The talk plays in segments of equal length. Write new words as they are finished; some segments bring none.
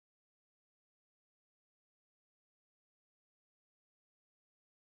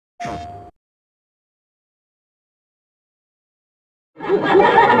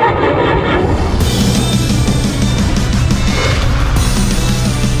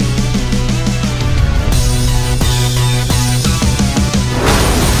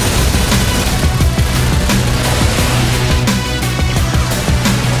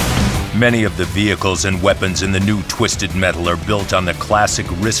Many of the vehicles and weapons in the new Twisted Metal are built on the classic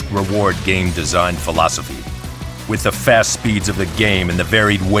risk-reward game design philosophy. With the fast speeds of the game and the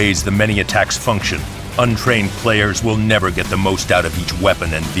varied ways the many attacks function, untrained players will never get the most out of each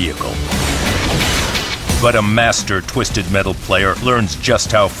weapon and vehicle. But a master Twisted Metal player learns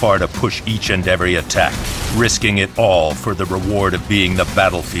just how far to push each and every attack, risking it all for the reward of being the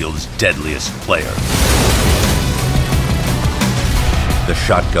battlefield's deadliest player. The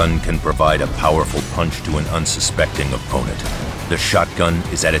shotgun can provide a powerful punch to an unsuspecting opponent. The shotgun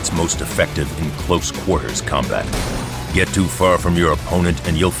is at its most effective in close quarters combat. Get too far from your opponent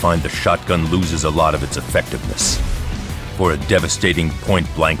and you'll find the shotgun loses a lot of its effectiveness. For a devastating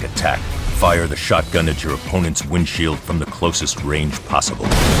point-blank attack, fire the shotgun at your opponent's windshield from the closest range possible.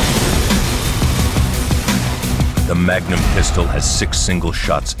 The Magnum pistol has 6 single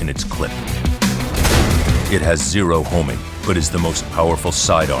shots in its clip. It has 0 homing, but is the most powerful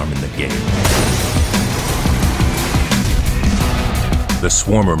sidearm in the game. The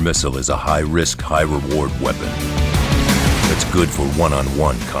Swarmer missile is a high-risk, high-reward weapon that's good for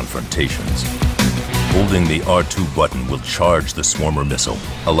one-on-one confrontations. Holding the R2 button will charge the Swarmer missile,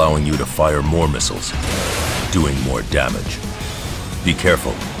 allowing you to fire more missiles, doing more damage. Be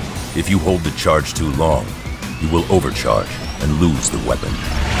careful. If you hold the charge too long, you will overcharge and lose the weapon.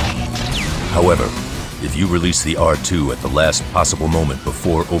 However, if you release the R2 at the last possible moment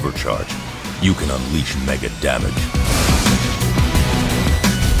before overcharge, you can unleash mega damage.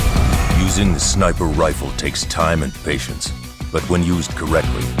 Using the sniper rifle takes time and patience, but when used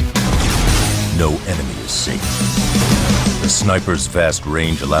correctly, no enemy is safe. The sniper's vast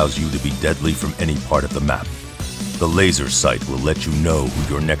range allows you to be deadly from any part of the map. The laser sight will let you know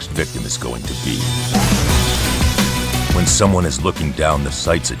who your next victim is going to be. When someone is looking down the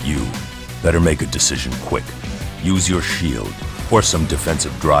sights at you, better make a decision quick. Use your shield or some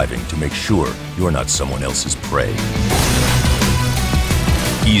defensive driving to make sure you're not someone else's prey.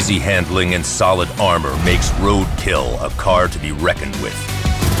 Easy handling and solid armor makes Roadkill a car to be reckoned with.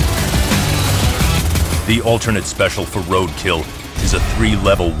 The alternate special for Roadkill is a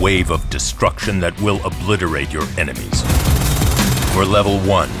 3-level wave of destruction that will obliterate your enemies. For level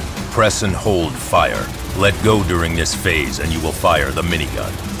 1, press and hold fire. Let go during this phase and you will fire the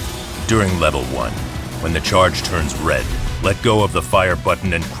minigun. During level 1, when the charge turns red, let go of the fire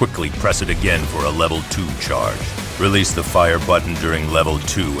button and quickly press it again for a level 2 charge. Release the fire button during level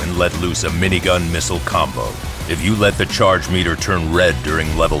 2 and let loose a minigun missile combo. If you let the charge meter turn red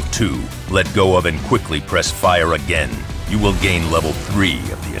during level 2, let go of and quickly press fire again. You will gain level 3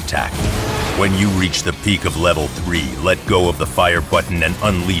 of the attack. When you reach the peak of level 3, let go of the fire button and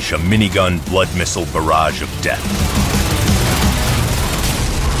unleash a minigun blood missile barrage of death.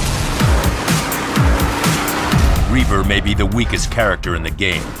 Reaper may be the weakest character in the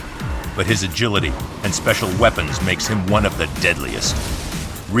game, but his agility and special weapons makes him one of the deadliest.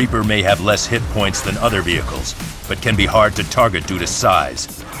 Reaper may have less hit points than other vehicles, but can be hard to target due to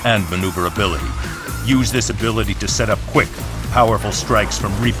size and maneuverability. Use this ability to set up quick, powerful strikes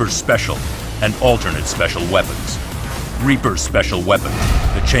from Reaper's special and alternate special weapons. Reaper's special weapon,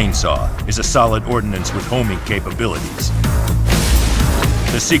 the chainsaw, is a solid ordnance with homing capabilities.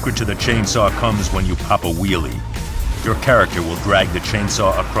 The secret to the chainsaw comes when you pop a wheelie. Your character will drag the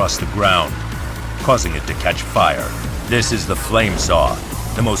chainsaw across the ground, causing it to catch fire. This is the Flame Saw,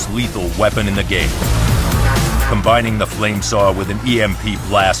 the most lethal weapon in the game. Combining the Flame Saw with an EMP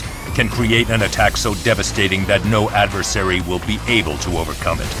blast can create an attack so devastating that no adversary will be able to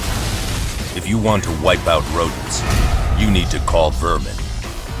overcome it. If you want to wipe out rodents, you need to call Vermin.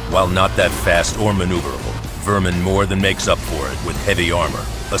 While not that fast or maneuverable, Vermin more than makes up for it with heavy armor,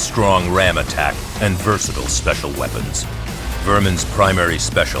 a strong ram attack, and versatile special weapons. Vermin's primary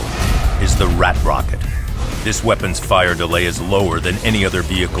special is the Rat Rocket. This weapon's fire delay is lower than any other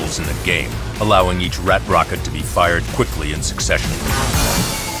vehicles in the game, allowing each Rat Rocket to be fired quickly in succession.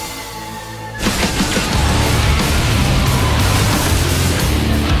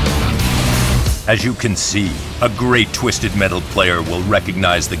 As you can see, a great Twisted Metal player will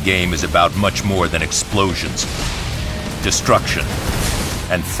recognize the game is about much more than explosions, destruction,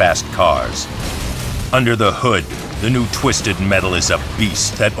 and fast cars. Under the hood, the new Twisted Metal is a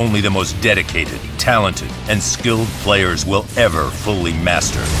beast that only the most dedicated, talented, and skilled players will ever fully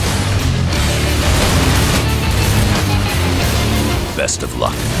master. best of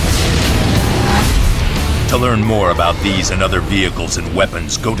luck. To learn more about these and other vehicles and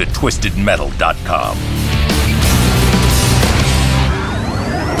weapons, go to twistedmetal.com.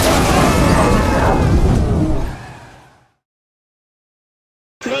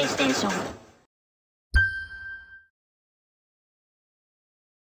 PlayStation